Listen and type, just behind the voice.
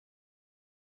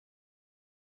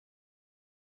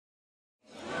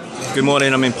Good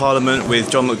morning, I'm in Parliament with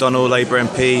John McDonnell, Labour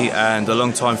MP and a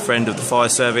long-time friend of the fire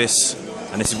service,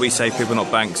 and this is We Save People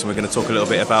Not Banks, and we're going to talk a little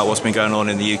bit about what's been going on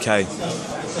in the UK.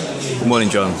 Good morning,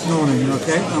 John. Good morning,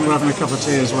 okay, and we're having a cup of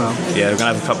tea as well. Yeah, we're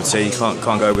going to have a cup of tea, can't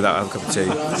go without having a cup of tea.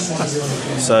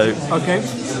 So, okay,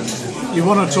 you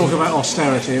want to talk about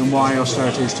austerity and why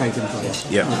austerity is taking place.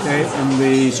 Yeah. Okay, and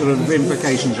the sort of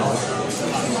implications of it.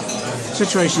 The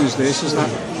situation is this, is that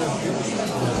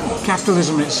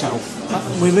capitalism itself,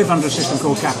 we live under a system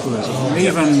called capitalism, and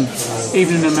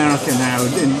even in America now,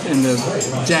 in the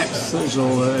depth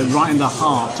or right in the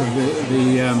heart of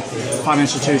the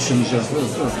financial institutions of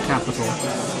capital,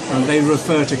 they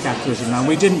refer to capitalism now.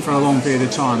 We didn't for a long period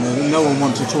of time. No one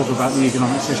wanted to talk about the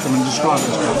economic system and describe it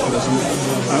as capitalism,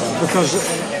 because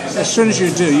as soon as you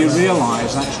do, you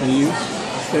realise actually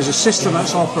there's a system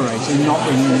that's operating not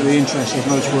in the interest of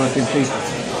most working people.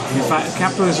 In fact,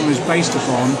 capitalism is based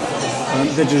upon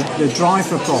the drive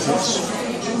for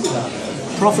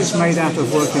profits made out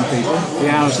of working people, the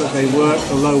hours that they work,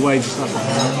 the low wages that they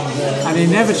have, and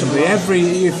inevitably,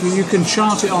 if you can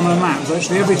chart it on a map,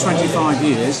 virtually every 25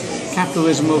 years,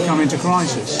 capitalism will come into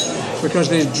crisis, because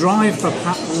this drive for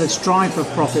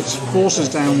profits forces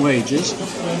down wages.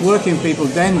 Working people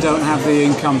then don't have the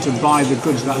income to buy the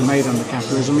goods that are made under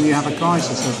capitalism, and you have a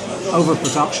crisis of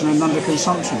overproduction and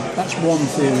underconsumption. That's one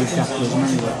theory of capitalism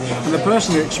anyway. And the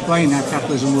person who explained how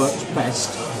capitalism works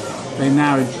best, they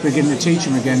now begin to teach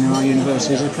him again in our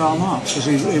universities, is Karl Marx, because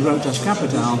he wrote Das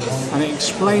Kapital, and it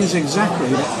explains exactly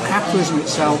that capitalism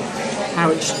itself, how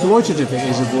exploitative it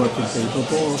is of working people,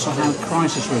 but also how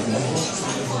crisis-ridden it is.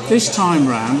 This time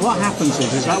round, what happens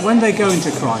is that when they go into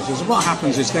crisis, what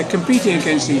happens is they're competing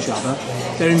against each other,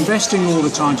 they're investing all the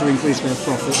time to increase their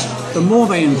profits. The more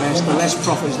they invest, the less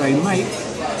profits they make,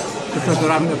 because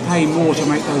they're having to pay more to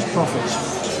make those profits.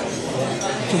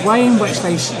 The way in which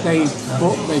they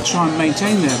try and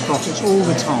maintain their profits all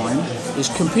the time is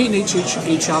competing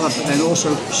each other, but then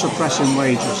also suppressing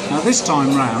wages. Now this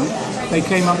time round, they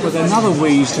came up with another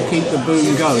wheeze to keep the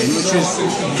boom going, which is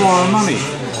borrow money.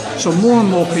 So more and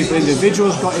more people,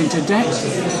 individuals got into debt,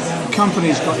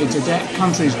 companies got into debt,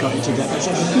 countries got into debt. It's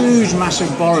a huge, massive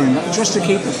borrowing just to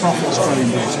keep the profits going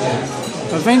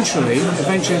basically.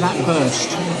 Eventually that burst,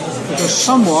 because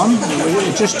someone,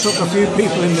 it just took a few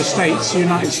people in the States,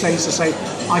 United States, to say,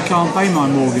 I can't pay my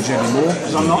mortgage anymore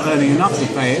because I'm not earning enough to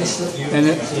pay it. And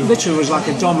it literally was like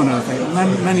a domino effect.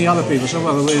 Many other people said,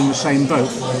 well, we're in the same boat.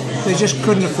 They just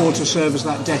couldn't afford to service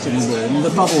that debt anymore, and the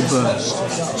bubble burst.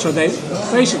 So they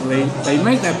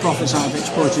make their profits out of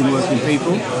exploiting working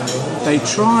people. Their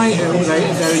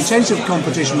intensive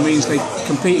competition means they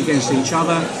compete against each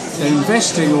other. They're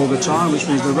investing all the time, which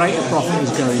means the rate of profit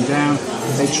is going down.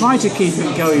 They try to keep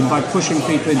it going by pushing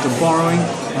people into borrowing.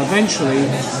 Eventually,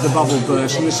 the bubble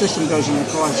bursts and the system goes into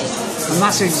crisis. And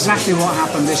that's exactly what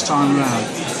happened this time around.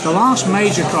 The last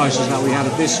major crisis that we had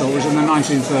of this sort was in the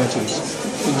 1930s.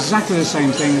 Exactly the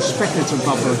same thing, a speculative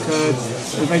bubble occurred,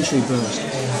 eventually burst.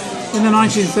 In the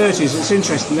 1930s, it's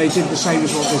interesting, they did the same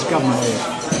as what this government did.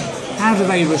 How do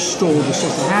they restore the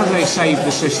system? How do they save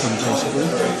the system, basically?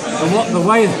 And the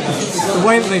way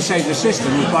that they save the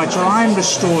system is by trying to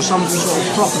restore some sort of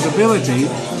profitability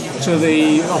to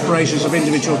the operations of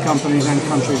individual companies and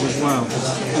countries as well.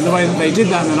 And the way that they did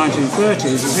that in the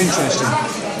 1930s is interesting.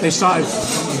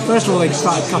 First of all, they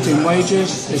started cutting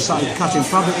wages, they started cutting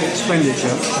public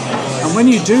expenditure, and when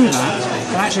you do that,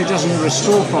 it actually doesn't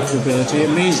restore profitability, it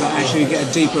means that actually you get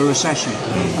a deeper recession.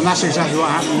 And that's exactly what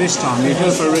happened this time. You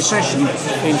go from a recession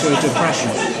into a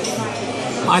depression.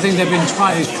 I think they've been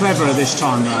quite cleverer this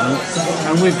time round,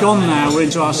 and we're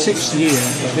into our 6th year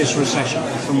of this recession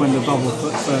from when the bubble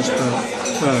first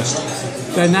burst.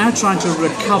 They're now trying to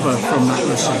recover from that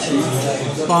recession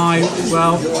by,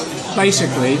 well,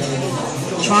 basically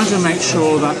trying to make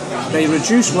sure that they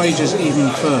reduce wages even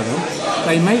further,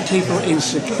 they make people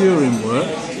insecure in work,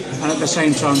 and at the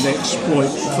same time they exploit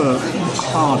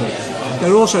harder.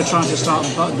 They're also trying to start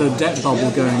the debt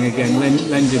bubble going again,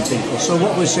 lending people. So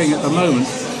what we're seeing at the moment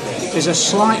is a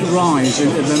slight rise,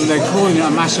 they're calling it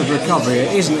a massive recovery.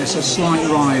 It isn't, it's a slight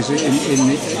rise in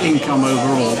income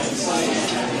overall.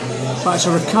 But it's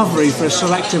a recovery for a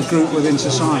selective group within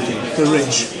society, the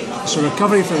rich. It's a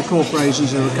recovery for the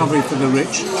corporations, a recovery for the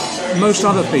rich. Most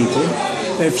other people,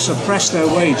 they've suppressed their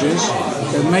wages,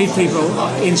 they've made people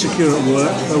insecure at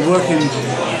work, they're working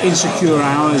insecure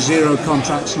hours, zero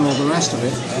contracts and all the rest of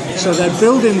it. So they're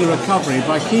building the recovery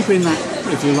by keeping that,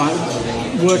 if you like,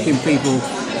 working people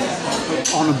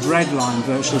on a breadline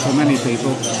virtually for many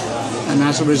people, and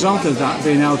as a result of that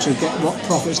being able to get what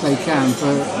profits they can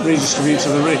for redistribute to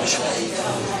the rich.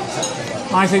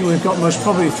 I think we've got most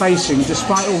probably facing,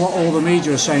 despite what all the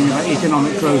media are saying about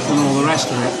economic growth and all the rest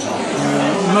of it,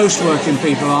 most working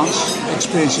people aren't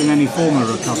experiencing any form of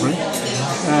recovery.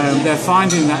 They're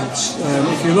finding that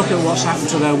if you look at what's happened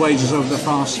to their wages over the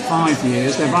past 5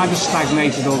 years, they've either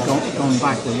stagnated or gone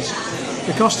backwards.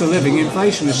 The cost of living,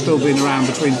 inflation has still been around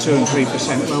between 2 and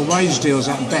 3%, while wage deals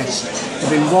at best have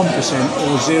been 1%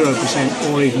 or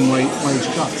 0% or even wage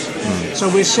cuts. So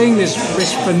we're seeing this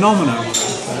phenomenon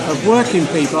of working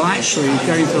people actually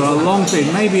going through a long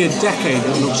period, maybe a decade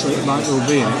it looks like we'll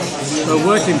be in it, where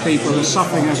working people are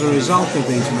suffering as a result of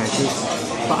these measures.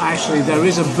 But actually there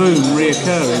is a boom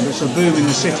reoccurring. It's a boom in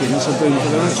the city and it's a boom for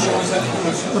the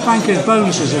rich. The bankers'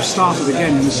 bonuses have started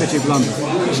again in the City of London.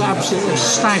 It's absolutely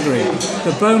staggering.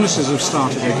 The bonuses have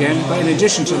started again, but in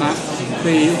addition to that,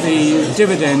 the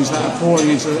dividends that are pouring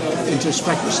into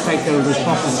stakeholders'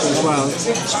 profits as well,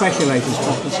 speculators'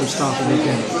 profits have started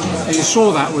again. And you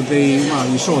saw that with the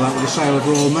sale of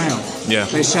Royal Mail. Yeah.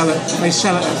 They sell it at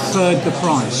a third the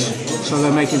price, so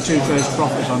they're making 2/3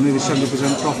 profit on nearly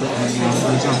 70% profit on it now,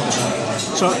 for example.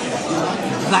 So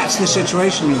that's the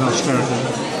situation with austerity.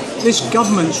 This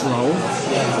government's role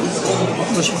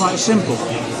was quite simple: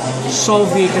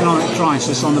 solve the economic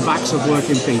crisis on the backs of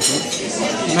working people,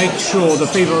 make sure the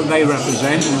people that they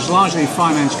represent, and it's largely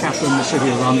finance capital in the City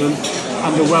of London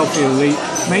and the wealthy elite,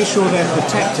 make sure they're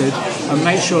protected and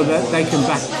make sure that they can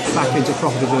back into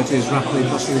profitability as rapidly as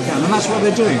possibly can. And that's what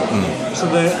they're doing. So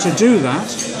to do that,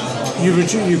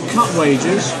 you cut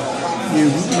wages,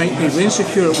 you make people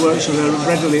insecure at work so they're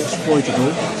readily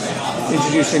exploitable,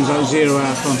 introduce things like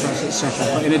zero-hour contracts,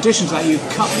 etc. But in addition to that, you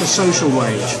cut the social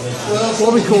wage.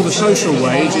 What we call the social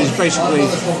wage is basically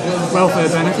welfare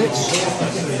benefits,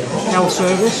 health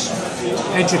service,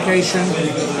 education,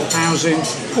 housing,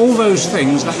 all those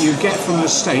things that you get from the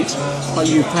state but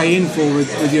you pay in for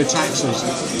with your taxes.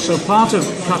 So part of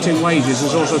cutting wages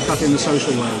is also cutting the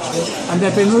social wage. And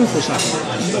they've been ruthless at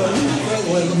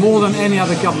it. More than any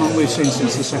other government we've seen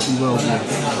since the Second World War.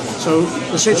 So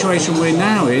the situation we're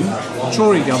now in,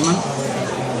 Tory government,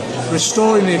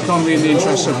 restoring the economy in the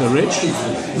interests of the rich,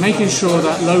 making sure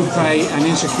that low pay and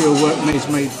insecure work is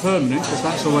made permanent, because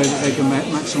that's the way that they can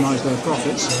maximise their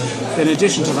profits. In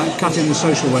addition to that, cutting the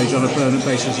social wage on a permanent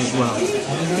basis as well.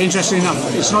 Interestingly enough,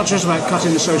 it's not just about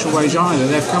cutting the social wage either.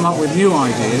 They've come up with new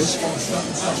ideas.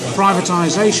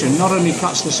 Privatisation not only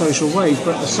cuts the social wage,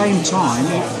 but at the same time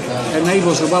it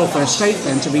enables the welfare state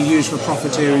then to be used for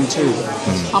profiteering too.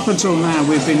 Up until now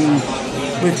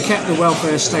we've kept the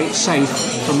welfare state safe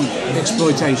from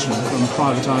exploitation, from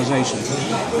privatisation.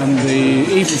 And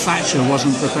even Thatcher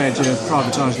wasn't prepared to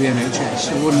privatise the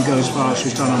NHS. It wouldn't go as far as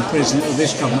she's done on prison, or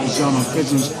this government has done on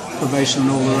prisons, probation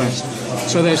and all the rest.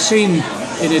 So they've seen,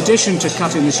 in addition to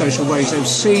cutting the social wage, they've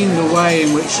seen the way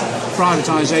in which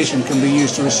privatisation can be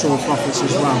used to restore profits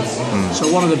as well.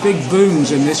 So one of the big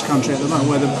booms in this country at the moment,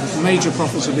 where the major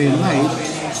profits are being made,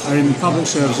 are in public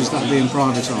services that are being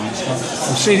privatised.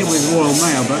 We've seen it with Royal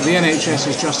Mail, but the NHS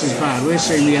is just as bad. We're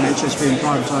seeing the NHS being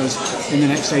privatised in the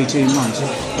next 18 months.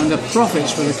 And the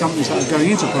profits for the companies that are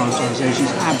going into privatisation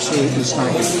is absolutely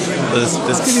staggering.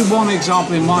 I'll give you one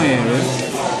example in my area.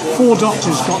 4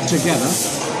 doctors got together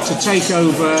to take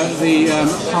over the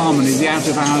Harmony, the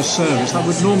out-of-hours service that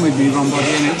would normally be run by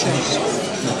the NHS.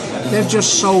 They've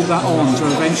just sold that on to a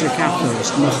venture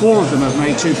capitalist, and the 4 of them have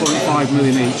made 2.5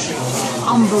 million each.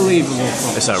 Unbelievable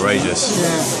profit. It's outrageous.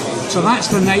 Yeah. So that's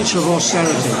the nature of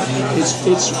austerity.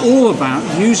 It's all about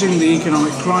using the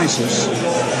economic crisis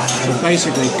to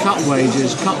basically cut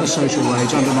wages, cut the social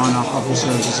wage, undermine our public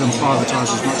services and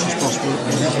privatise as much as possible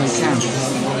as they can.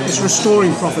 It's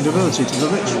restoring profitability to the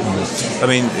rich. I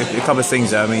mean, a couple of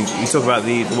things there. I mean, you talk about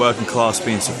the working class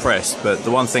being suppressed, but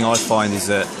the one thing I find is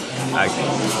that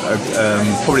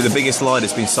probably the biggest lie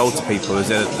that's been sold to people is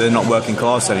that they're not working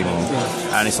class anymore.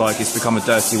 Yeah. And it's like it's become a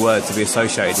dirty word to be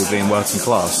associated with being working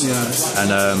class. Yeah.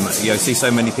 And you see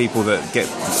so many people that get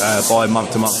by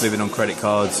month to month living on credit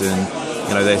cards, and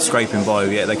they're scraping by,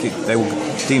 yet they will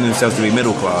deem themselves to be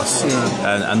middle class.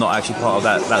 Yeah. and not actually part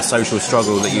of that social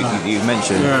struggle that you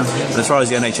mentioned. Yeah. And as far as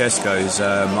the NHS goes,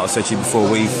 like I said to you before,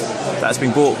 that's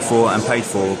been bought for and paid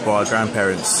for by our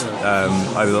grandparents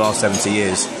over the last 70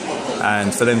 years.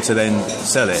 And for them to then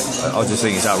sell it, I just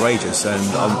think it's outrageous. And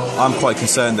I'm quite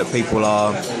concerned that people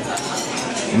are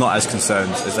not as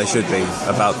concerned as they should be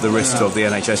about the risk of the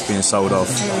NHS being sold off.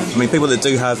 I mean, people that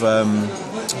do have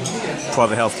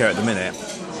private healthcare at the minute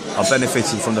are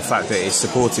benefiting from the fact that it's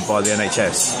supported by the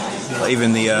NHS. Like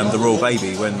even the royal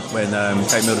baby, when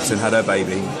Kate Middleton had her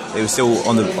baby, it was still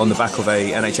on the back of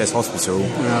a NHS hospital,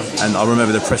 and I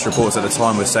remember the press reports at the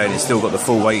time were saying it's still got the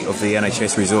full weight of the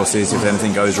NHS resources if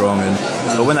anything goes wrong.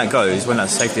 But when that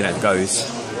safety net goes,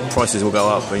 prices will go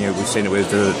up, and we've seen it with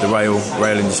the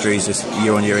rail industries, just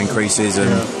year-on-year increases, and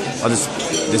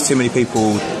there's too many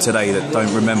people today that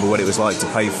don't remember what it was like to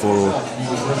pay for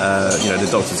the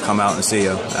doctors to come out and see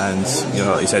you, and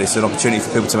like you said, it's an opportunity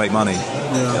for people to make money.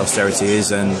 Austerity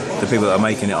is, and the people that are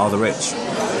making it are the rich.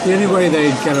 The only way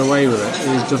they get away with it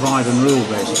is divide and rule,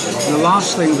 basically. The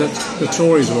last thing that the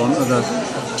Tories want, or the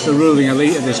ruling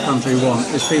elite of this country want,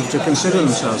 is people to consider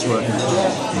themselves working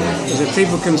class. Because if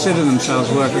people consider themselves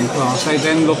working class, they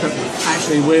then look at,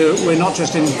 actually, we're not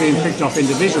just being picked off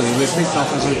individually, we're picked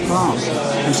off as a class.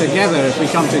 And together, if we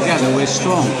come together, we're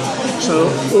strong.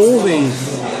 So all the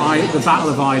battle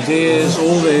of ideas,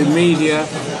 all the media,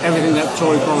 everything that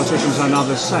Tory politicians and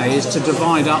others say is to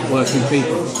divide up working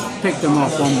people, pick them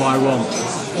off one by one.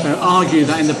 Argue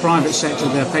that in the private sector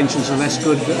their pensions are less as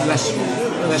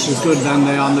good than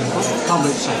they are in the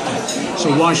public sector. So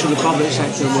why should the public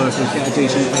sector workers get a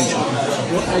decent pension?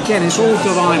 Well, again, it's all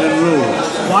divide and rule.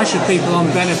 Why should people on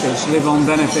benefits live on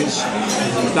benefits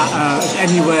that are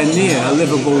anywhere near a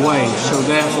livable wage? So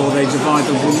therefore they divide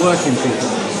them from working people.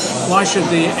 Why should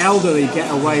the elderly get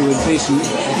away with decent,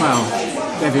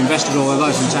 they've invested all their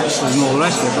lives in taxes and all the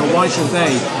rest of it, but why should they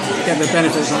get the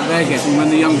benefits that they're getting when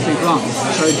the young people aren't?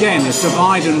 So again, it's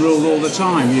divide and rule all the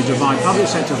time. You divide public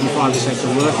sector from private sector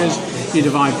workers, you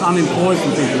divide unemployed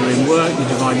from people who are in work, you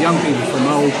divide young people from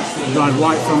old, you divide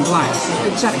white from black.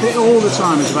 Exactly all the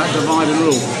time it's about divide and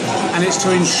rule. And it's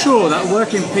to ensure that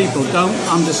working people don't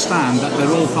understand that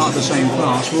they're all part of the same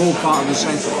class, we're all part of the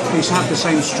same, we have the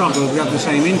same struggle, we have the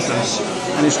same interests,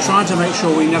 and it's trying to make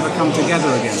sure we never come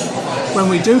together again. When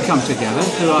we do come together,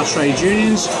 through our trade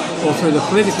unions or through the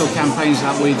political campaigns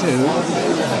that we do,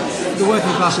 the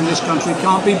working class in this country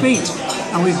can't be beat.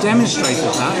 And we've demonstrated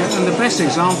that. And the best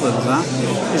example of that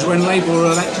is when Labour were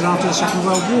elected after the Second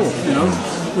World War.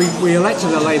 We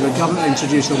elected a Labour government,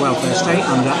 introduced the welfare state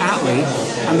under Attlee,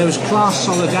 and there was class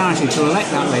solidarity to elect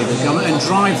that Labour government and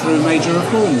drive through major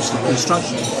reforms, the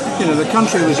construction. The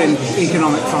country was in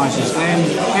economic crisis then,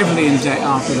 heavily in debt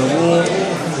after the war.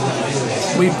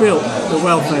 We built the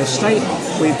welfare state,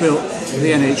 we built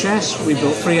the NHS, we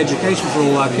built free education for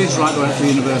all our kids right the way up to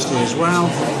university as well.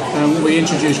 We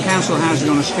introduced council housing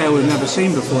on a scale we've never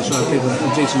seen before, so people have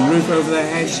a decent roof over their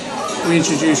heads. We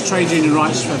introduced trade union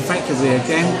rights effectively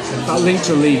again, but linked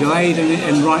to legal aid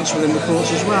and rights within the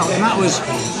courts as well. And that was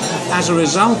as a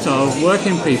result of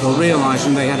working people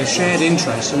realising they had a shared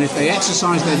interest, and if they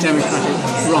exercised their democratic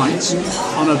rights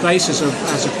on a basis of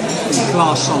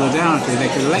class solidarity, they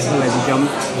could elect the Labour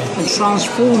government and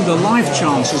transform the life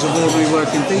chances of ordinary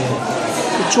working people.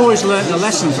 The Tories learnt a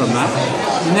lesson from that.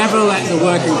 Never let the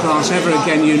working class ever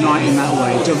again unite in that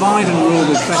way. Divide and rule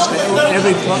as best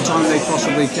every time they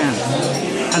possibly can.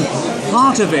 And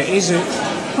part of it is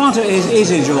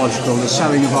ideological, the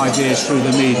selling of ideas through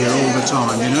the media all the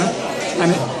time, and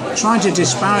trying to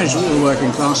disparage the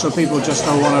working class so people just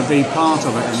don't want to be part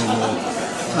of it anymore.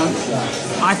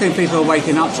 I think people are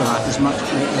waking up to that as much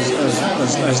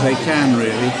as they can,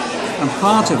 really. And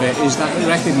part of it is that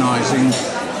recognising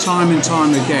time and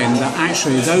time again that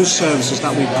actually those services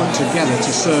that we put together to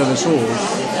serve us all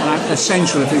are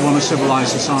essential if we want a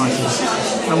civilised society.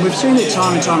 And we've seen it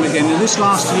time and time again. In this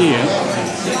last year,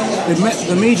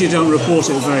 the media don't report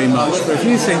it very much, but if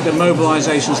you think the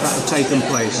mobilisations that have taken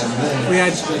place, we've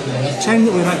had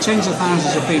tens of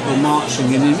thousands of people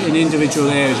marching in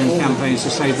individual areas and campaigns to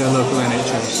save their local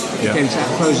NHS against that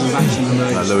closure of action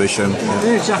emergency. Lewisham.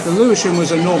 Yeah, exactly. Lewisham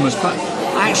was enormous, but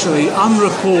actually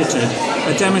unreported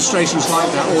are demonstrations like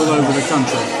that all over the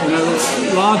country.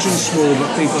 Large and small, but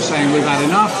people saying we've had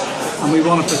enough and we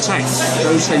want to protect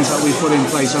those things that we put in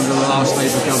place under the last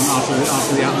Labour government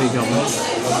after the Attlee government.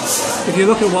 If you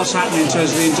look at what's happening in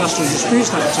terms of the industrial disputes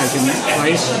that have taken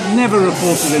place, never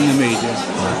reported in the media.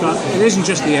 But it isn't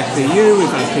just the FBU, we've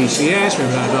had PCS,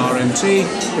 we've had RMT,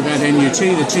 we've had NUT,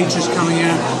 the teachers coming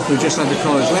out, we've just had the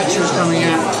college lecturers coming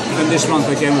out, and this month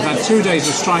again we've had 2 days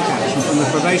of strike action from the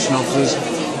probation officers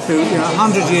who,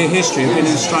 100-year history, have been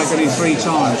in strike only 3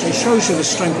 times. It shows you the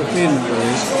strength of feeling that there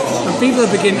is. And people are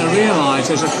beginning to realise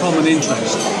there's a common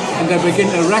interest, and they begin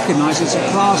to recognise it's a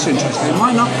class interest. They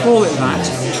might not call it that,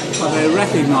 but they're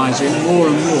recognising more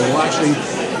and more. Actually,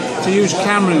 to use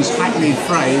Cameron's hackneyed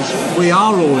phrase, we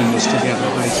are all in this together,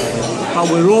 basically. But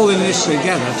we're all in this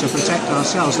together to protect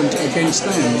ourselves and against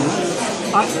them.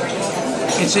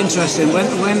 It's interesting when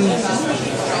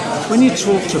you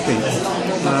talk to people.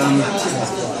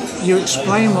 you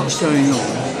explain what's going on,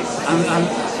 and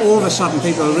all of a sudden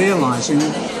people are realising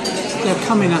they're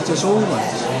coming at us always,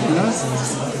 you know.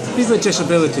 People with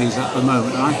disabilities at the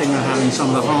moment, I think, are having some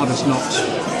of the hardest knocks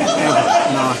ever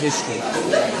in our history.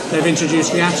 They've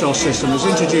introduced the ATOS system. It was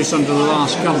introduced under the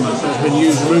last government, but it's been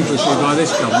used ruthlessly by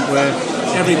this government, where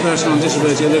every person on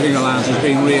disability living allowance is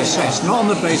being reassessed, not on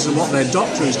the basis of what their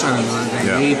doctor is telling them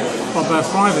they need, but by a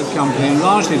private company, and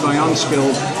largely by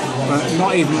unskilled, but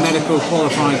not even medical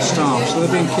qualified staff. So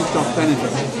they're being kicked off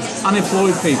benefits.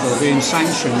 Unemployed people are being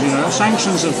sanctioned. You know,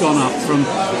 sanctions have gone up from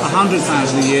 100,000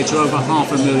 a year to over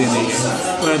 500,000 a year,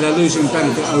 where they're losing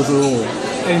benefit overall.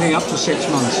 Anything up to 6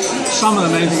 months. Some of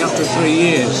them anything up to 3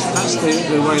 years. That's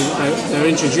the way that they're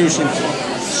introducing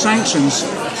sanctions.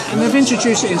 And they've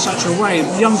introduced it in such a way,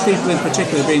 young people in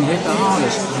particular being hit the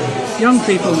hardest. Young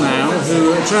people now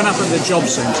who turn up at the job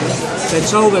centre, they're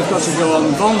told they've got to go on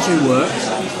voluntary work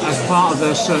as part of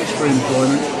their search for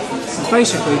employment,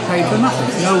 basically paid for nothing,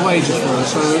 no wages for it.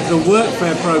 So the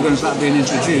workfare programs that have been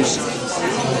introduced,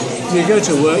 you go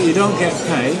to work, you don't get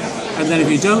pay, and then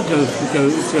if you don't go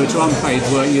to unpaid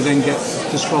work, you then get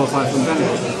disqualified from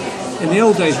benefit. In the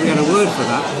old days, we had a word for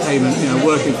that payment, you know,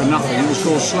 working for nothing. It was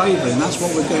called slavery, and that's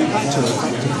what we're going back to,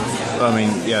 effectively. I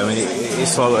mean, yeah, I mean,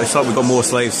 it's like we've got more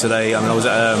slaves today. I mean, I was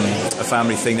at a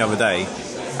family thing the other day,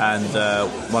 and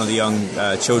one of the young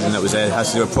children that was there had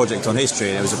to do a project on history,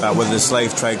 and it was about whether the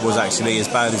slave trade was actually as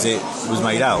bad as it was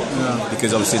made out,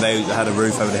 because obviously they had a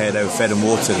roof over their head, they were fed and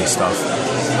watered and stuff.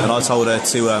 And I told her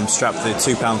to strap the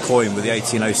 £2 coin with the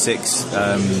 1806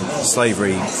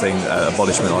 slavery thing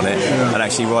abolishment on it, and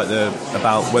actually write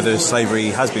about whether slavery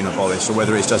has been abolished or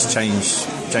whether it's just changed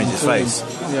its face.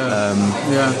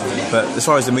 But as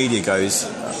far as the media goes,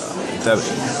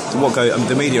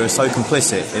 the media is so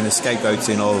complicit in the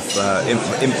scapegoating of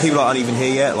people that aren't even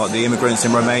here yet, like the immigrants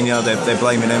in Romania. They're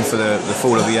blaming them for the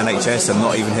fall of the NHS and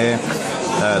not even here.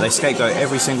 They scapegoat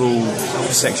every single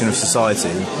section of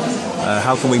society.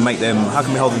 How can we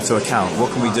hold them to account?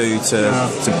 What can we do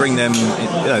to bring them?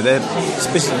 You know, they're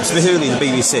specifically the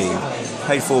BBC,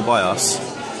 paid for by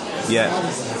us. Yet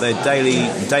they're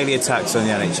daily attacks on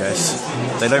the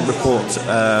NHS. They don't report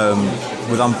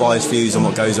with unbiased views on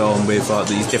what goes on with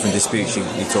these different disputes you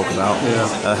talk about.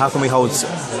 How can we hold,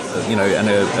 you know,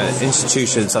 an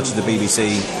institution such as the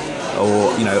BBC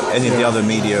or, you know, any of the other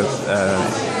media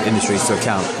industries to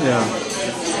account?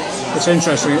 It's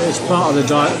interesting. It's part of the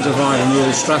divide and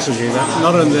rule strategy that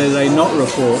not only do they not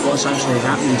report what's actually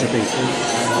happening to people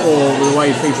or the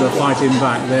way people are fighting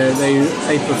back,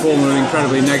 they perform an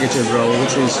incredibly negative role,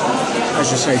 which is,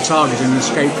 as you say, targeting and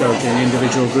scapegoating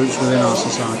individual groups within our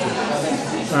society.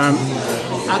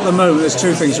 At the moment, there's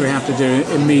two things we have to do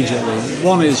immediately.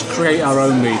 One is create our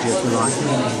own media, if you like,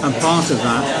 and part of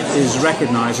that is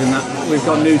recognising that we've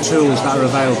got new tools that are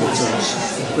available to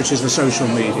us, which is the social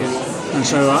media. And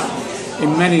so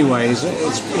in many ways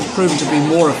it's proven to be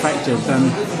more effective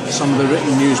than some of the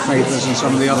written newspapers and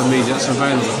some of the other media that's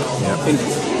available.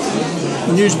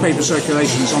 Newspaper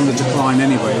circulation is on the decline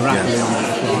anyway, rapidly on the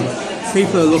decline.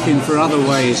 People are looking for other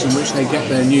ways in which they get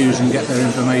their news and get their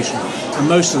information, and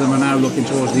most of them are now looking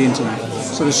towards the internet.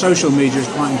 So the social media is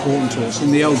quite important to us.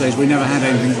 In the old days we never had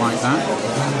anything like that,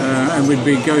 and we'd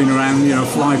be going around, you know,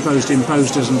 fly posting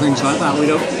posters and things like that.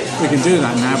 We can do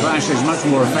that now, but actually it's much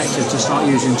more effective to start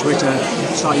using Twitter,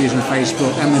 start using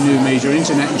Facebook and the new media,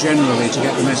 internet generally, to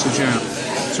get the message out.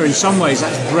 So in some ways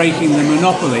that's breaking the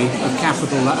monopoly of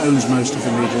capital that owns most of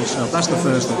the media itself. That's the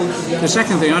first thing. The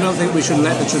second thing, I don't think we should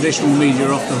let the traditional media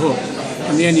off the hook.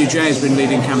 And the NUJ has been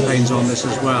leading campaigns on this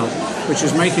as well, which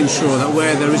is making sure that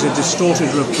where there is a distorted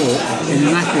report, an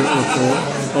inaccurate report,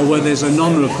 or where there's a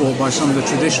non-report by some of the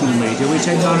traditional media, we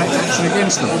take direct action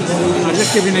against them. I'll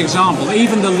just give you an example.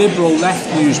 Even the liberal left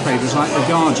newspapers like The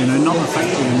Guardian are not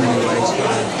affected in many ways.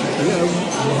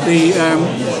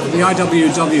 The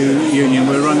IWW union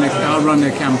are running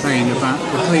a campaign about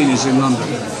the cleaners in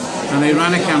London. And they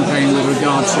ran a campaign with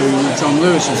regard to John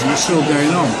Lewis's, and it's still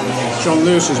going on. John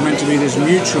Lewis is meant to be this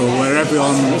mutual where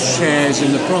everyone shares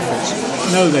in the profits.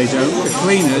 No, they don't. The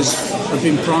cleaners have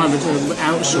been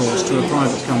outsourced to a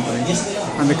private company,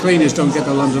 and the cleaners don't get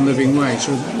the London living wage.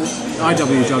 So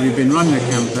IWW have been running a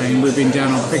campaign. We've been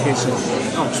down on pickets at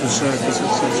Oxford Circus,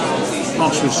 etc.,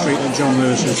 Oxford Street at John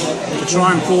Lewis's, to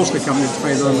try and force the company to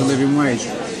pay the London living wage.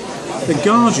 The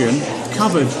Guardian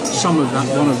covered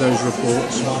one of those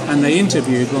reports, and they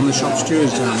interviewed one of the shop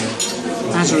stewards down there.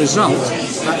 As a result,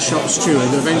 that shop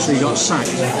steward eventually got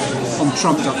sacked on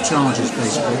trumped up charges,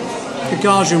 basically. The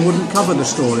Guardian wouldn't cover the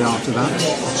story after that.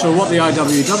 So what the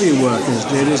IWW workers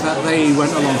did is that they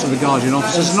went along to the Guardian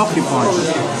offices and occupied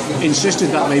them, insisted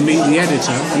that they meet the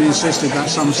editor and insisted that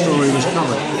some story was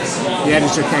covered. The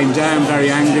editor came down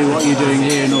very angry, what are you doing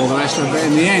here and all the rest of it. But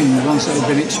in the end, once it had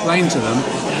been explained to them,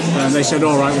 they said,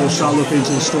 all right, we'll start looking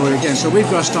into the story again. So we've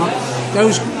got to start,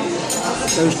 those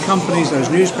companies, those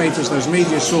newspapers, those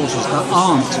media sources that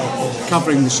aren't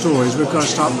covering the stories, we've got to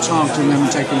start targeting them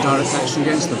and taking direct action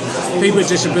against them. People with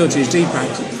disabilities,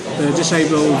 DPAC, the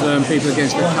Disabled People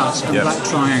Against the Cuts and Black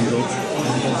Triangle,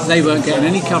 they weren't getting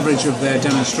any coverage of their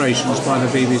demonstrations by the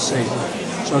BBC.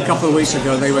 So a couple of weeks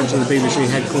ago they went to the BBC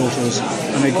headquarters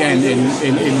and again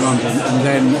in London, and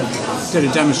then did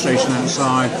a demonstration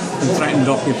outside and threatened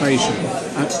occupation.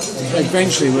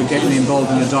 Eventually we're getting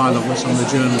involved in a dialogue with some of the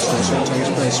journalists as it takes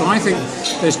place. So I think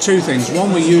there's two things.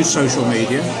 One, we use social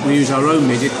media, we use our own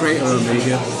media, create our own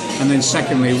media, and then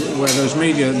secondly, where those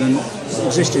media, the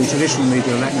existing traditional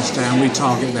media, are letting us down, we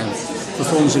target them for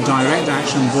forms of direct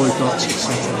action, boycotts,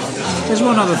 etc. There's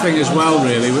one other thing as well,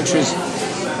 really, which is,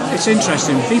 it's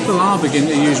interesting, people are beginning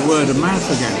to use word of mouth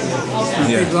again.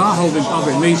 People are holding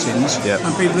public meetings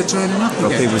and people are turning up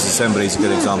again. People's Assembly is a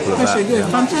good example of that. It's a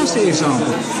fantastic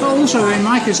example. But also in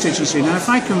my constituency, now if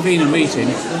I convene a meeting,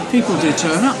 people do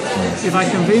turn up. If I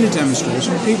convene a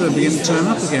demonstration, people are beginning to turn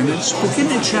up again. It's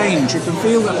beginning to change. You can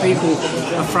feel that people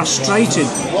are frustrated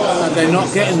that they're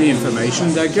not getting the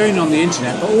information. They're going on the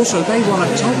internet, but also they want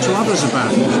to talk to others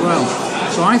about it as well.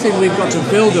 So I think we've got to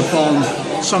build upon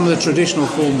some of the traditional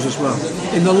forms as well.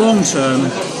 In the long term,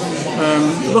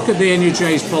 look at the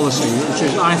NUJ's policy, which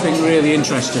is, I think, really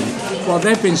interesting. What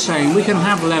they've been saying, we can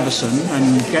have Leveson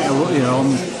and get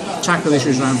tackle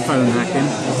issues around phone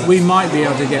hacking. We might be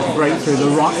able to get a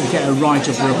right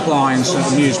of reply in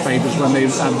certain newspapers when they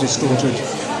have distorted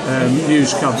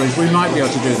news coverage. We might be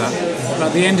able to do that. But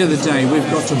at the end of the day, we've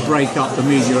got to break up the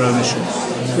media ownership.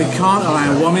 We can't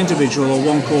allow one individual or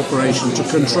one corporation to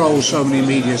control so many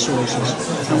media sources,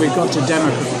 and we've got to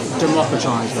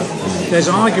democratise them. There's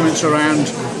arguments around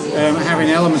having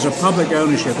elements of public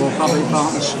ownership or public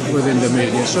partnership within the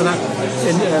media, so that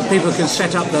people can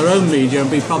set up their own media and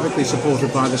be publicly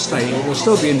supported by the state. It will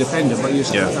still be independent, but you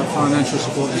still have that financial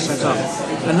support to set up.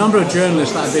 A number of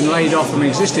journalists that have been laid off from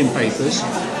existing papers,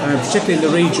 particularly in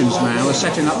the regions now, are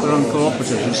setting up their own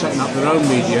cooperatives and setting up their own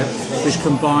media, which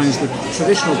combines the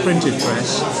traditional printed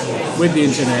press with the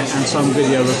internet and some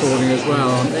video recording as well,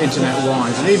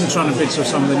 internet-wise, and even trying to bid for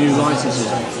some of the new licenses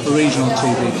for regional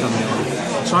TV coming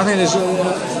on. So I think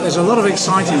there's a lot of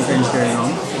exciting things going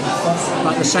on,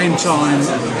 but at the same time,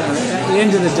 at the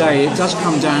end of the day, it does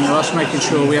come down to us making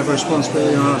sure we have a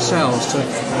responsibility on ourselves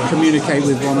to communicate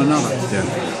with one another. Yeah,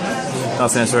 I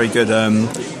think that's very good.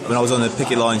 When I was on the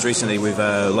picket lines recently with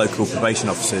local probation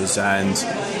officers, and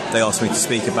they asked me to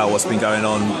speak about what's been going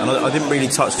on, and I didn't really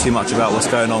touch too much about what's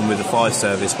going on with the fire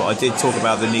service, but I did talk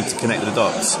about the need to connect the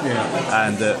dots,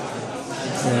 and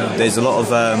there's a lot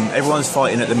of everyone's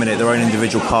fighting at the minute their own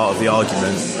individual part of the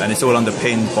argument, and it's all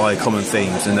underpinned by common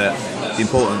themes, and that the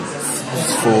importance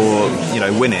for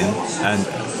winning and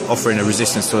offering a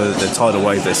resistance to the tidal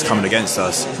wave that's coming against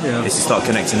us is to start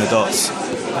connecting the dots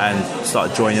and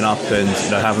start joining up and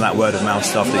having that word of mouth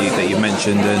stuff that you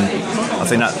mentioned, and I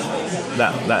think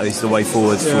that is the way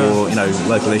forward for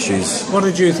local issues. What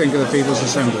did you think of the People's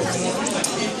Assembly?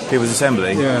 People's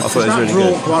Assembly. Yeah, I thought it was really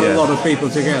brought good. quite a lot of people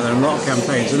together and a lot of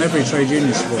campaigns, and every trade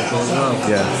union supporter as well.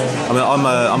 Yeah, I mean,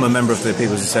 I'm a member of the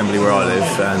People's Assembly where I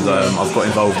live, and I've got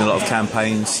involved in a lot of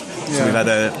campaigns. So we've had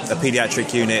a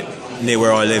paediatric unit near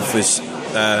where I live. Was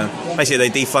basically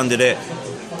they defunded it.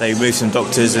 They moved some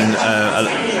doctors and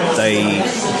they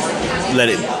let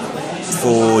it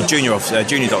for junior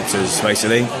doctors,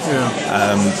 basically.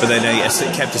 But then they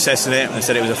kept assessing it and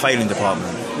said it was a failing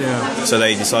department. So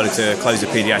they decided to close the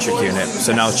paediatric unit.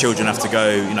 So now children have to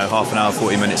go, half an hour,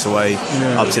 40 minutes away,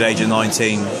 up to the age of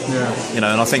 19. And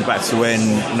I think back to when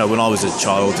I was a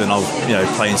child and I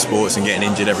was, playing sports and getting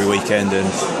injured every weekend, and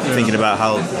thinking about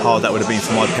how hard that would have been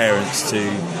for my parents to,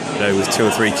 with 2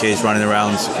 or 3 kids running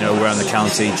around, around the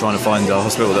county trying to find a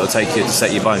hospital that will take you to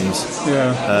set your bones.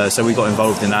 So we got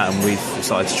involved in that, and we've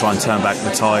started to try and turn back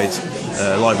the tide.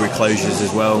 Library closures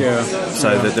as well.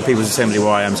 So the People's Assembly where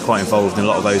I am is quite involved in a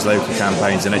lot of those local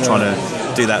campaigns, and they're trying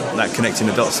to do that connecting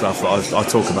the dots stuff that I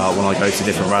talk about when I go to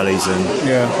different rallies, and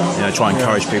try and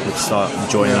encourage people to start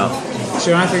joining up.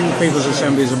 So I think the People's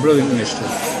Assembly is a brilliant initiative.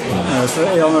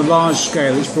 On a large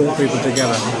scale, it's brought people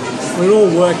together. We're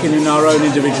all working in our own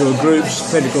individual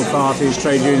groups, political parties,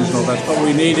 trade unions and all that, but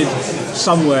we needed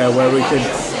somewhere where we could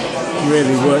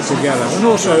really work together. And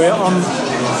also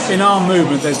in our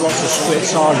movement, there's lots of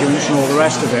splits, arguments, and all the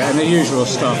rest of it, and the usual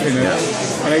stuff, you know.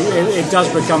 And it does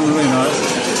become, you know,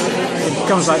 it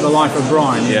becomes like the life of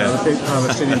Brian, you know, the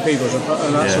Palestinian peoples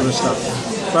and that sort of stuff.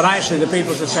 But actually, the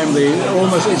People's Assembly,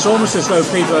 it's almost as though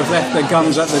people have left their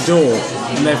guns at the door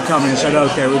and they've come in and said,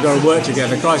 okay, we've got to work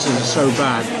together. The crisis is so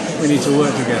bad, we need to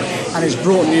work together. And it's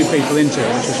brought new people into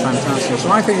it, which is fantastic. So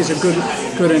I think it's a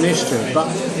good initiative. But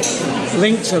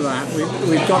linked to that,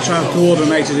 we've got to have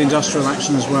coordinated industrial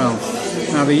action as well.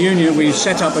 Now, the union, we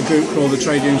set up a group called the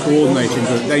Trade Union Coordinating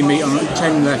Group. They meet on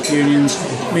 10 left unions,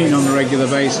 meeting on a regular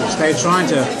basis. They're trying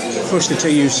to push the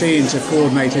TUC into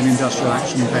coordinating industrial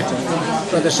action better.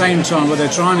 But at the same time, what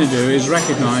they're trying to do is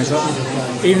recognise that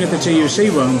even if the TUC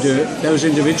won't do it, those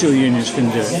individual unions can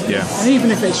do it. Yeah. And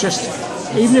even if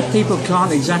people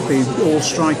can't exactly all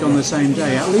strike on the same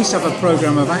day, at least have a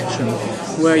programme of action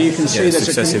where you can see that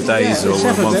successive days, or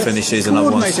one finishes and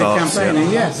another one starts.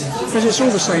 Campaigning, because it's all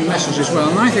the same message as well,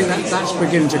 and I think that's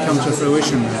beginning to come to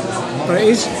fruition now. But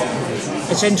it's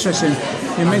interesting.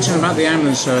 You mentioned about the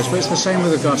ambulance service, but it's the same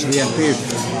with regard to the FPU.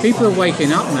 People are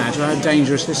waking up now to how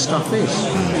dangerous this stuff is.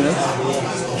 You know,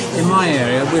 in my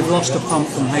area, we've lost a pump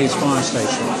from Hayes Fire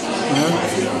Station. You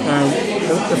know,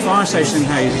 the fire station in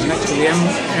Hayes is next to the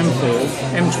M4,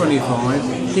 M25,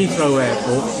 Heathrow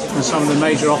Airport, and some of the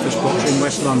major office blocks in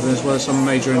West London, as well as some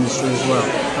major industry as well.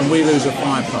 And we lose a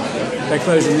fire pump. They're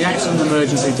closing the accident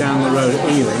emergency down the road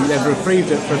at Ealing. They've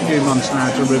reprieved it for a few months now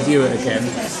to review it again.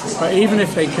 But even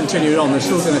if they continue it on, they're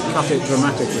still going to cut it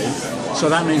dramatically. So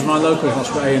that means my local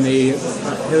hospital, A&E,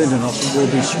 Hillingdon Hospital,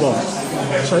 will be swamped.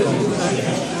 So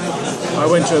I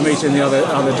went to a meeting the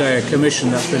other day, a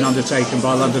commission that's been undertaken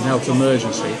by London Health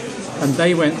Emergency, and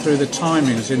they went through the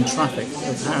timings in traffic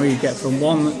of how you get from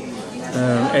one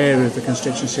area of the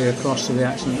constituency across to the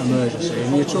accident emergency.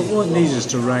 And you talk, well, it needs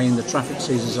to rain, the traffic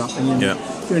seizes up, and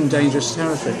you're in dangerous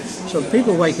territory. So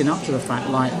people waking up to the fact,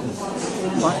 like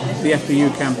the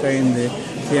FPU campaign, the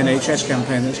NHS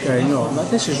campaign that's going on, like,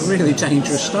 this is really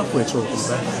dangerous stuff we're talking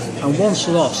about. And once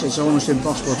lost, it's almost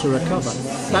impossible to recover.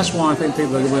 That's why I think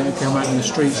people are going to come out in the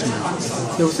streets now.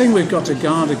 The thing we've got to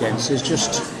guard against is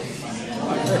just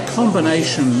a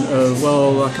combination of,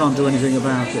 well, I can't do anything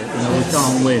about it, you know, we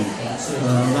can't win.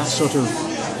 That sort of,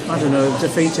 I don't know,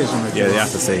 defeatism. Yeah, the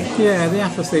apathy. Yeah, the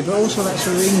apathy, but also that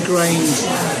sort of ingrained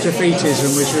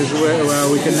defeatism, which is, well,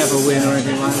 we can never win or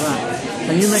anything like that.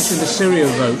 And you mentioned the Syria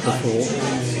vote before.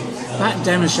 That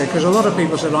demonstrates, because a lot of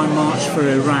people said I marched for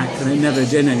Iraq and it never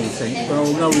did anything.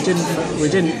 Well, no, we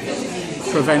didn't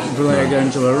prevent Blair going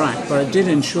to Iraq, but it did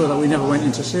ensure that we never went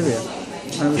into Syria.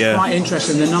 And it was quite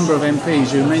interesting, the number of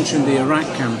MPs who mentioned the Iraq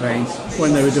campaign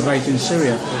when they were debating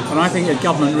Syria. And I think the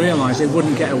government realised it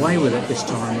wouldn't get away with it this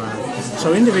time round.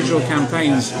 So individual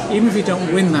campaigns, even if you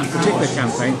don't win that particular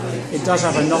campaign, it does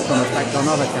have a knock-on effect on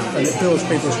other campaigns. It builds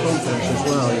people's confidence as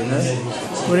well, you know.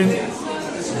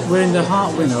 We're in the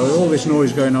heart, you know, with all this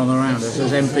noise going on around us.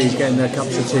 There's MPs getting their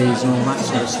cups of teas and all that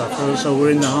sort of stuff. So we're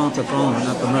in the heart of Parliament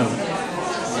at the moment.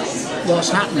 What's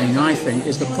happening, I think,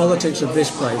 is the politics of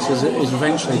this place is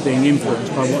eventually being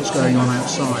influenced by what's going on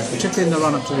outside, particularly in the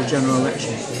run-up to the general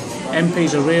election.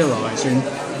 MPs are realising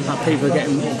that people are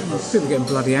getting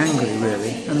bloody angry,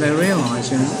 really, and they're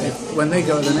realising when they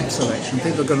go to the next election,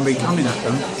 people are going to be coming at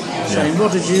them, saying,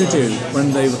 what did you do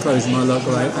when they were closing my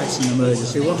local accident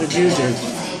emergency? What did you do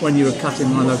when you were cutting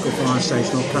my local fire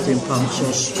station, or cutting pumps,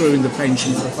 or screwing the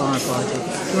pension for firefighters?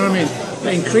 You know what I mean?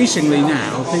 But increasingly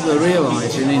now, people are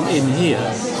realising in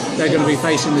here, they're going to be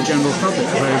facing the general public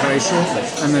very, very shortly,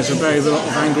 and there's a very lot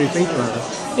of angry people out there.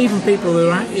 Even people who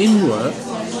are in work,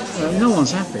 no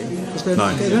one's happy, because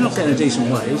they're not getting a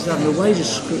decent wage, they're having the wages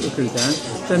screwed down,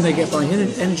 then they get by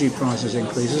energy prices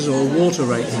increases or water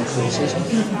rate increases,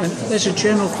 and there's a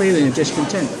general feeling of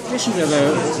discontent. In addition to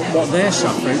what they're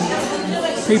suffering,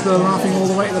 people are laughing all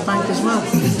the way to the bank as well.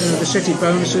 You know, the city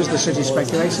bonuses, the city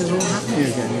speculations, all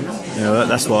happening again. You know? Yeah,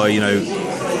 that's why, you know,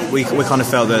 we kind of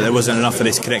felt that there wasn't enough of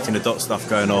this connecting the dots stuff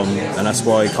going on, and that's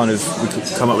why we could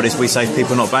come up with this. We save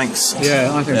people, not banks.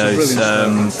 Yeah, I think it's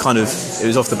brilliant. It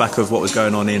was off the back of what was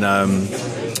going on in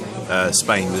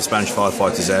Spain with the Spanish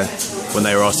firefighters there, when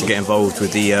they were asked to get involved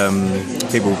with the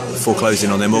people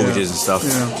foreclosing on their mortgages and stuff.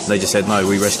 Yeah. They just said, no,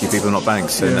 we rescue people, not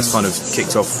banks. And that's kind of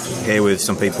kicked off here with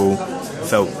some people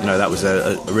felt, you know, that was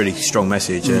a really strong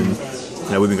message. And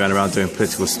you know, we've been going around doing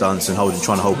political stunts and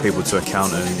trying to hold people to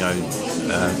account, and you know,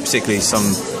 particularly some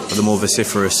of the more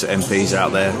vociferous MPs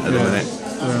out there at the minute,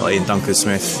 like Ian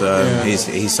Duncan-Smith.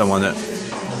 He's someone that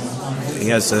he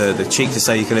has the cheek to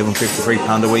say you can live on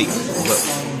 £53 a week, but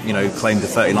claimed a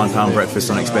 £39 breakfast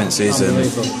on expenses. And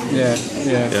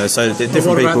so different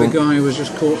what about people. The guy who was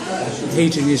just caught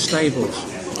heating his stables?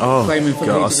 Oh, God,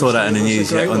 I saw that in the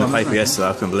news on the paper yesterday.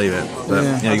 I couldn't believe it. But,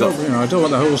 I don't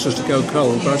want the horses to go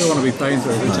cold, but I don't want to be paying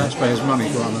for it with taxpayers' money.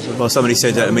 Well, somebody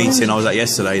said at a meeting I was at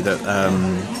yesterday that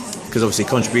because obviously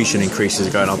contribution increases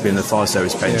are going up in the fire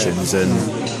service pensions, and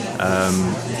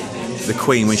the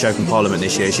Queen, when she opened Parliament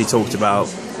this year, she talked about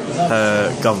her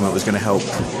government was going to help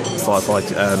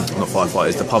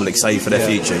the public save for their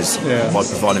futures by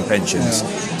providing pensions.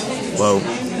 Well,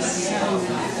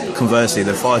 conversely,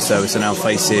 the fire service are now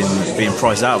facing being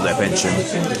priced out of their pension,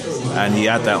 and you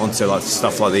add that onto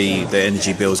stuff like the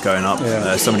energy bills going up.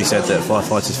 Somebody said that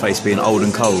firefighters face being old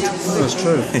and cold. That's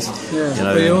true.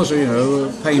 But you also,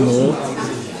 pay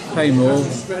more,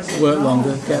 work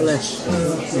longer, get less.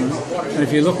 And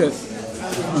if you look at, I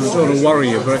don't want to worry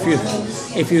you, but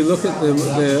if you look at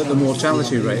the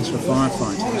mortality rates for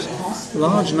firefighters,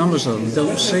 large numbers of them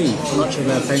don't see much of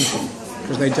their pension,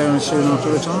 because they don't soon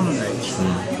after retirement age.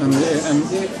 And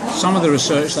some of the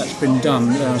research that's been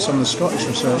done, some of the Scottish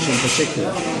research in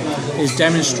particular, is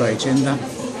demonstrating that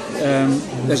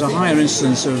there's a higher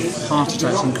incidence of heart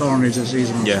attacks and coronary disease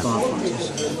among firefighters.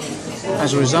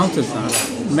 As a result of that,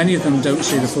 many of them don't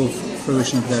see the full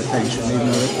fruition of their pension, even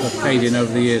though they're paid in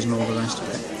over the years and all the rest of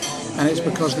it. And it's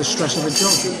because of the stress of the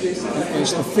job.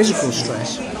 It's the physical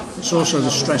stress. It's also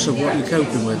the stress of what you're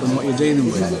coping with and what you're dealing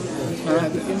with.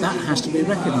 That has to be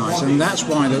recognised, and that's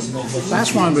why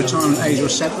retirement age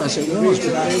was set as it was.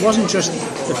 But it wasn't just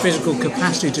the physical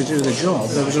capacity to do the job.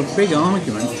 There was a big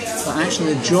argument that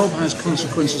actually the job has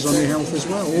consequences on your health as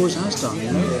well. Always has done.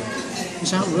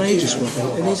 It's outrageous what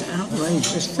it is.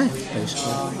 Outrageous. It's theft,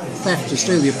 basically. Theft to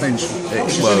steal your pension.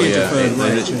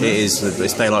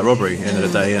 It's daylight robbery at the end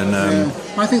of the day, and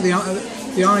I think the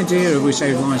idea of We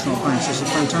Save Lives Not Banks is a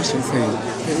fantastic thing.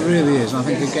 It really is. I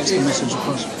think it gets the message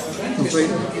across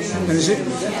completely. And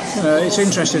it's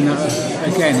interesting that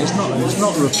again, it's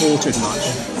not reported much.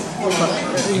 But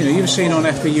you've seen on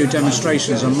FBU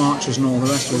demonstrations and marches and all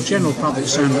the rest of it, the general public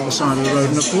stand at the side of the road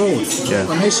and applaud.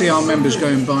 When they see our members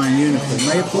going by in uniform,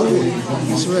 they applaud.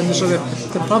 So the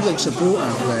public support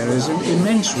out there is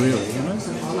immense, really.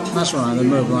 That's why the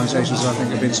mobilisations, I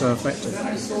think, have been so effective.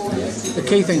 The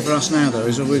key thing for us now, though,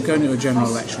 is that we're going to a general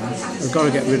election. We've got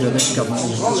to get rid of this government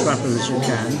as rapidly as we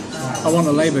can. I want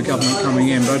a Labour government coming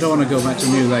in, but I don't want to go back to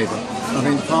New Labour. I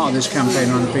think part of this campaign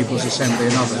around the People's Assembly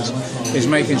and others is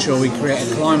making sure we create a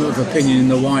climate of opinion in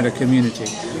the wider community.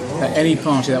 That any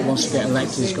party that wants to get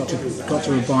elected has got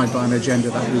to abide by an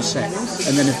agenda that we set.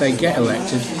 And then if they get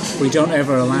elected, we don't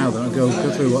ever allow them to go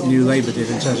through what New Labour did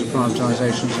in terms of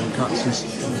privatisations and cuts, and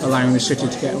allowing the city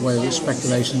to get away with the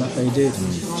speculation that they did.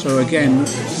 So again,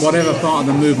 whatever part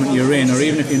of the movement you're in, or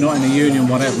even if you're not in a union,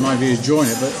 whatever, my view is join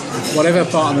it, but whatever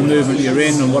part of the movement you're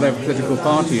in and whatever political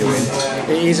party you're in,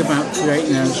 it is about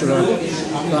creating a sort of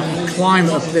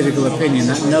climate of political opinion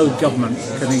that no government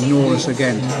can ignore us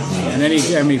again. And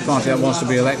any party that wants to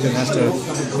be elected has to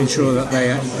ensure that they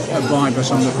abide by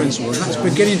some of the principles. That's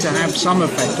beginning to have some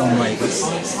effect on Labour.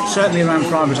 Certainly around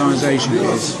privatisation it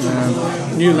is.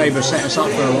 New Labour set us up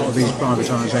for a lot of these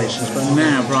privatisations, but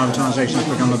now privatisation has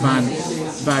become a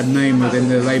bad name within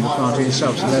the Labour Party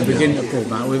itself, so they're beginning to pull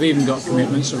back. We've even got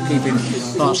commitments of keeping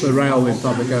parts of the rail in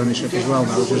public ownership as well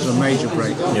now, which was a major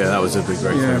break. Yeah, that was a big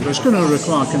break. Yeah, but it's going to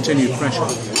require continued pressure.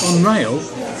 On rail,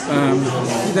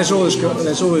 there's always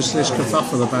this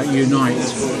kerfuffle about Unite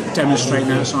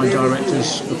demonstrating outside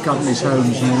directors of companies'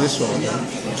 homes and all this sort of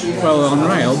thing. Well, on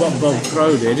rail, what Bob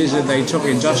Crow did is that they took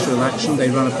industrial action, they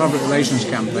ran a public relations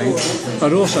campaign,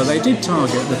 but also they did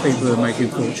target the people who are making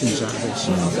fortunes out of this.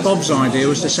 Bob's idea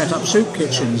was to set up soup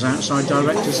kitchens outside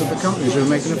directors of the companies who are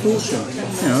making a fortune.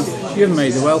 You've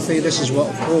made the wealthy, this is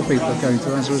what poor people are going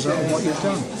through as a result of what you've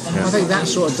done. I think that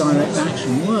sort of direct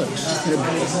action works.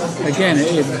 Again,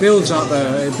 it builds up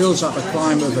a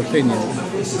climate of opinion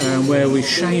where we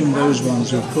shame those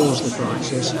ones who have caused the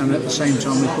crisis, and at the same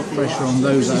time we put pressure on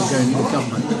those that are going to the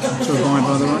government to abide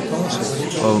by the right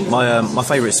policies. Well, my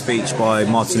favourite speech by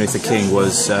Martin Luther King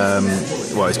was,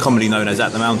 it's commonly known as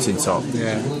At the Mountaintop.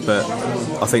 But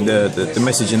I think the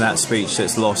message in that speech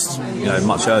that's lost,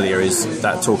 much earlier, is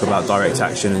that talk about direct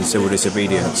action and civil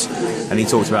disobedience. And he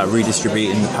talked about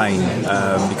redistributing the pain,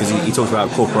 because he talked about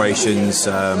corporations.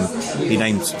 He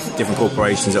named different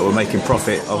corporations that were making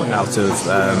profit out of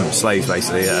slaves,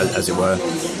 basically, as it were.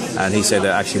 And he said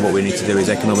that actually what we need to do is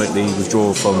economically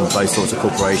withdraw from those sorts of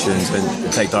corporations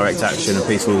and take direct action and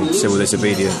peaceful civil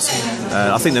disobedience.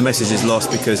 I think the message is lost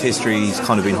because history's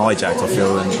kind of been hijacked, I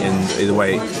feel, in the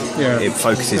way it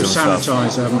focuses on stuff.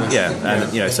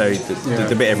 And you know, so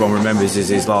the bit everyone remembers is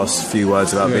his last few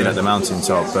words about being at the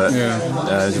mountaintop. But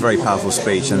it was a very powerful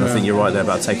speech, and I think you're right there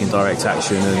about taking direct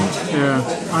action. And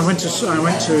I went to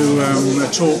a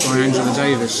talk by Angela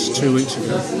Davis 2 weeks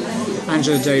ago.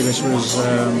 Angela Davis was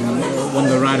one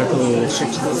of the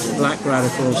black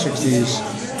radical 60s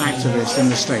activists in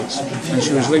the States, and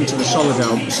she was linked to the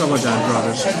Soledad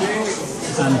brothers,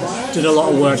 and did a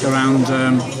lot of work around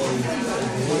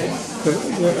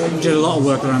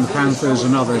the Panthers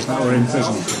and others that were in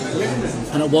prison.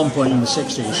 And at one point in the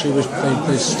 60s,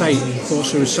 the state thought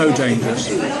she was so dangerous,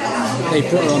 they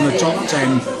put her on the top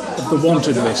 10 of the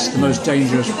wanted list, the most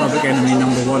dangerous public enemy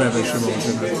number whatever she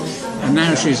was. And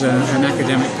now she's an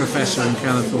academic professor in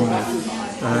California,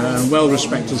 a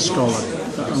well-respected scholar,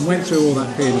 and went through all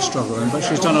that period of struggle. But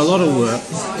she's done a lot of work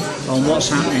on what's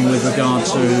happening with regard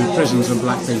to prisons and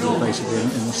black people, basically, in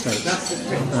the States.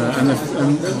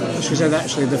 And she said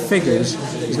actually the figures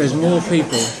is there's more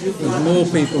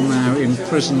people now in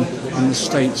prison in the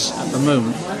States at the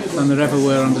moment than there ever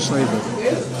were under slavery.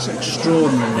 It's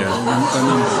extraordinary, the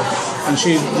number. And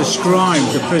she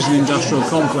described the prison industrial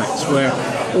complex where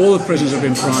all the prisons have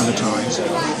been privatised,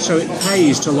 so it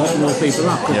pays to lock more people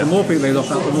up, because the more people they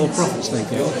lock up, the more profits they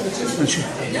get. And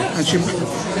she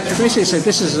basically said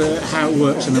this is how it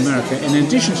works in America. In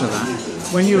addition to that,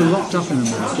 when you're locked up in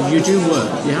America, you do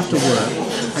work, you have to work,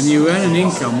 and you earn an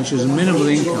income which is a minimal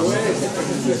income,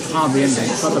 hardly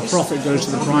anything, but the profit goes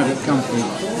to the private company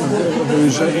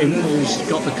who's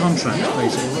got the contract,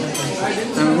 basically.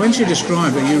 And when she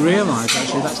described it, you realise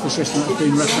actually that's the system that's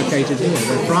been replicated here.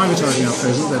 They're privatising our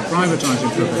prisons, they're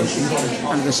privatising probation,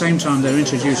 and at the same time they're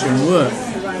introducing work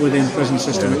within the prison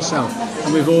system itself.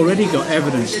 And we've already got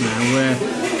evidence now where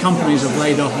companies have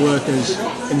laid off workers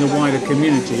in the wider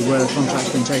community where the contract's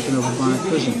been taken over by a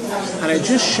prison. And it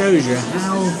just shows you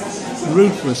how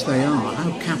ruthless they are,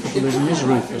 how capitalism is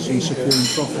ruthless in securing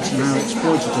profits and how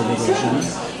exploitative it is, you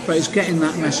know? But it's getting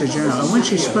that message out. And when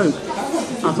she spoke,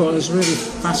 I thought it was really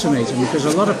fascinating because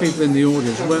a lot of people in the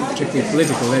audience weren't particularly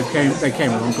political. They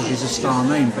came along because she's a star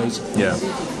name, basically.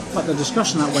 But the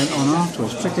discussion that went on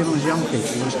afterwards, particularly among young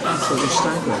people, was absolutely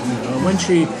staggering. You know? And when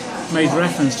she made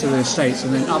reference to the States,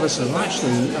 and then others said, well,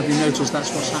 actually, have you noticed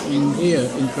that's what's happening here,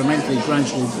 incrementally,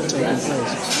 gradually taking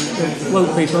place? It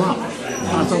woke people up.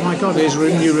 And I thought, my God, here's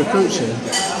new recruits here.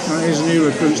 Here's new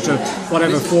recruits to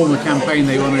whatever form of campaign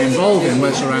they want to involve in,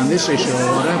 whether it's around this issue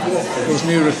or whatever. There's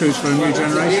new recruits for a new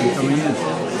generation coming in.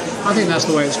 I think that's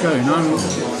the way it's going.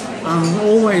 I'm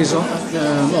always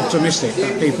optimistic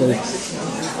that people,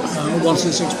 once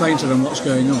it's explained to them what's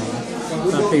going on,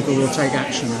 that people will take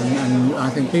action. And I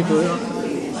think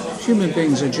human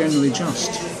beings are generally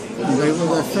just.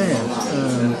 They're fair.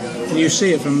 And you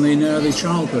see it from in early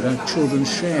childhood, how children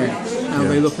share, how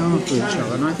they look after each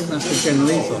other. And I think that's the general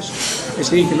ethos. It's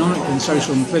the economic and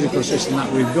social and political system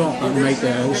that we've got that make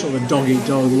a sort of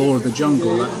dog-eat-dog law of the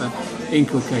jungle that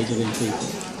inculcated in people.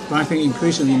 But I think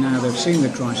increasingly now they've seen the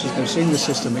crisis, they've seen the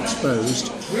system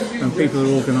exposed, and people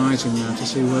are organising now to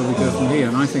see where we go from here.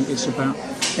 And I think it's about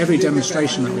every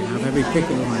demonstration that we have, every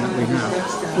picket line that we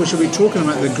have, we should be talking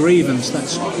about the grievance,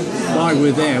 that's why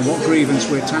we're there, what grievance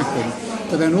we're tackling.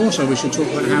 But then also we should talk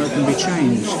about how it can be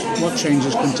changed, what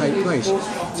changes can take place.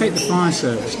 Take the fire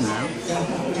service now.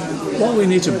 What we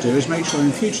need to do is make sure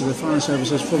in future the fire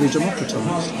service is fully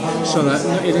democratised, so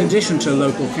that in addition to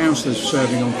local councillors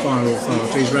serving on fire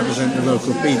authorities, represent the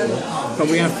local people, but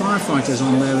we have firefighters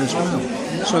on there as well.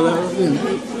 So that,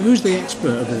 who's the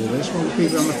expert of all this? Well, the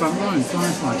people on the front line,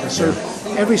 firefighters. So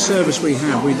every service we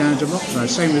have, we now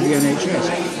democratise. Same with the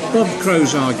NHS. Bob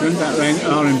Crow's argument that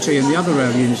RMT and the other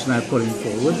rail unions are now putting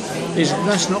forward is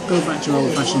let's not go back to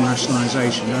old-fashioned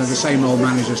nationalisation. The same old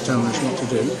managers telling us what to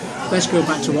do. Let's go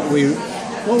back to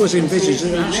what was envisaged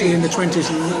actually in the 20s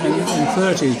and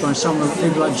 30s by some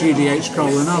people like GDH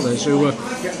Cole and others who were,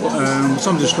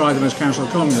 some describe them as council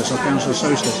communists or council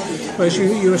socialists. Whereas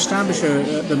you establish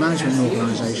the management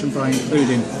organisation by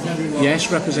including,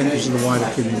 yes, representatives of the wider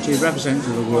community, representatives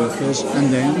of the workers, and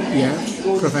then,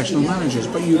 professional managers.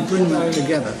 But you bring that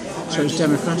together so it's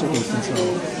democratically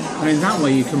controlled. And in that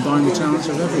way you combine the talents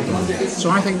of everybody. So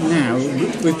I think now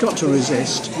we've got to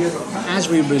resist. As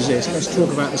we resist, let's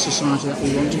talk about the society that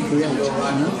we want to create. You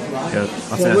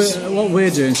know? What we're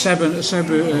doing, Seb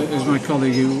is my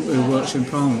colleague who works in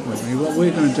Parliament with me, what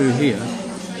we're going to do here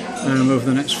over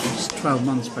the next 12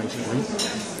 months, basically,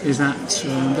 is that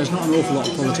there's not an awful lot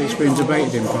of politics being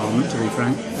debated in Parliament, to be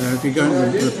frank. If you go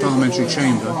into the parliamentary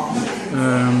chamber,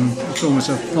 it's almost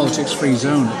a politics-free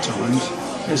zone at times.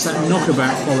 It's that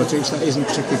knockabout politics that isn't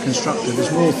particularly constructive.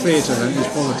 It's more theatre than it is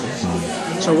politics.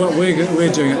 So what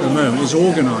we're doing at the moment is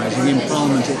organising in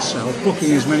Parliament itself,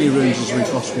 booking as many rooms as we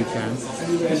possibly can,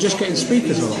 and just getting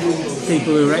speakers along,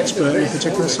 people who are expert in a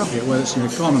particular subject, whether it's an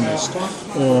economist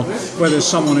or whether it's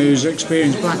someone who's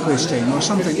experienced blacklisting or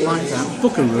something like that.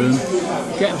 Book a room,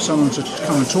 get someone to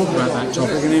come and talk about that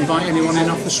topic, and invite anyone in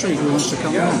off the street who wants to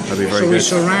come along. That'd be very good. We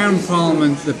surround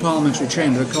Parliament, the parliamentary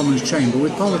chamber, the Commons chamber,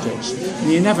 with politics.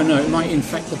 And you never know, it might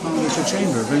infect the parliamentary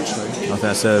chamber eventually. I think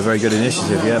that's a very good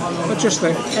initiative, yeah. But just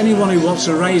that anyone who wants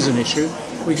to raise an issue,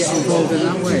 we get involved in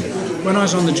that way. When I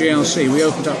was on the GLC, we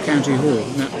opened up County Hall.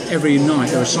 Now, every night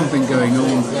there was something going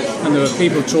on, and there were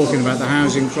people talking about the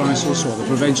housing crisis or the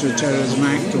Prevention of Terrorism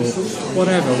Act or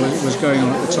whatever was going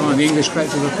on at the time. The English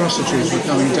Collective of Prostitutes were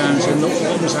coming down and saying, look,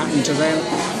 what was happening to them.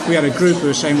 We had a group who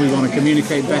was saying we want to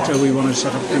communicate better, we want to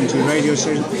set up community radio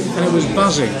stations, and it was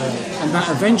buzzing. And that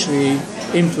eventually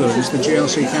influenced the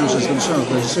GLC councillors themselves,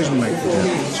 the decision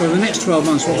makers. So the next 12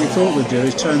 months what we thought we'd do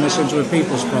is turn this into a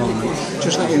people's parliament,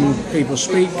 just letting people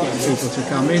speak, getting people to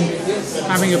come in,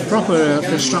 having a proper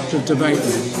constructive debate,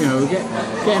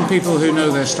 getting people who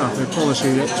know their stuff, their policy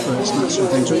experts and that sort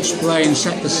of thing, to explain,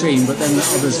 set the scene, but then let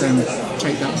others then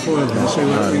take that forward and see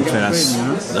where we can get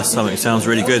freedom. That's something that sounds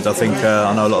really good. I think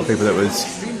I know a lot of people that would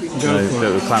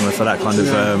clamour for that kind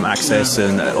of access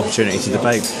and opportunity to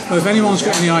debate. Well, if anyone's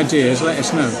got any ideas, let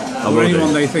us know. Or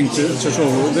anyone they think to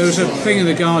talk. There was a thing in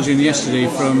The Guardian yesterday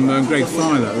from Greg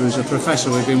Filer, who's a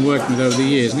professor we've been working with over the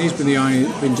years, and he's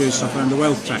been doing stuff around the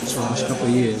wealth tax for the last couple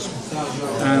of years.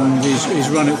 And he's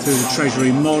run it through the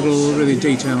Treasury model, really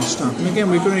detailed stuff. And again,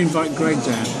 we're going to invite Greg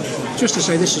down, just to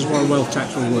say this is what a wealth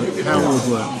tax will work, how it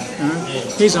would work.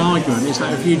 His argument is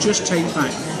that if you just take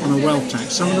back on a wealth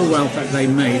tax some of the wealth that they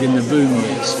made in the boom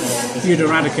years, you'd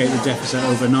eradicate the deficit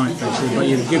overnight, basically, but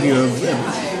you'd give you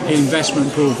an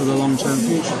investment pool for the long-term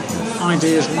future.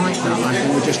 Ideas like that, I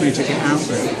think we just need to get out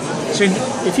there. So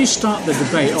if you start the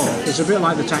debate off, it's a bit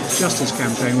like the tax justice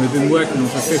campaign we've been working on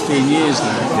for 15 years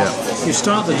now. Yeah. You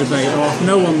start the debate off,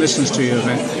 no one listens to you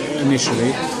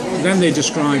initially, then they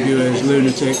describe you as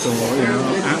lunatic or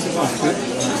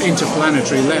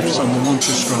interplanetary left, someone wants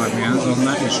to describe me as on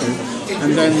that issue,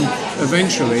 and then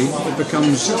eventually it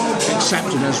becomes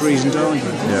accepted as reasoned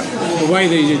argument. Yeah. The way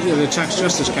the tax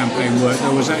justice campaign worked,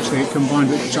 though, was actually combined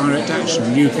with direct action.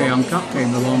 UK Uncut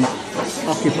came along,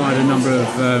 occupied a number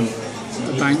of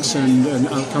banks and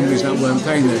companies that weren't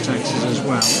paying their taxes as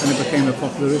well, and it became a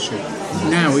popular issue.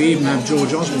 Now we even have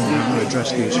George Osborne now to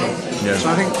address the issue. Yeah. So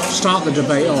I think start the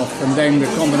debate off, and then the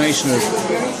combination of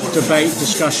debate,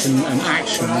 discussion and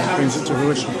action brings it to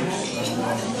fruition.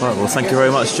 Right, well, thank you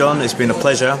very much, John. It's been a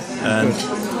pleasure, and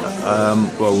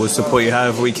we'll support you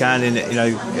however we can in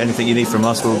anything you need from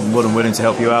us. We're more than willing to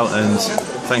help you out, and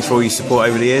thanks for all your support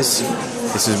over the years.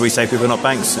 This is We Say People Not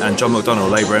Banks, and John McDonnell,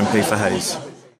 Labour MP for Hayes.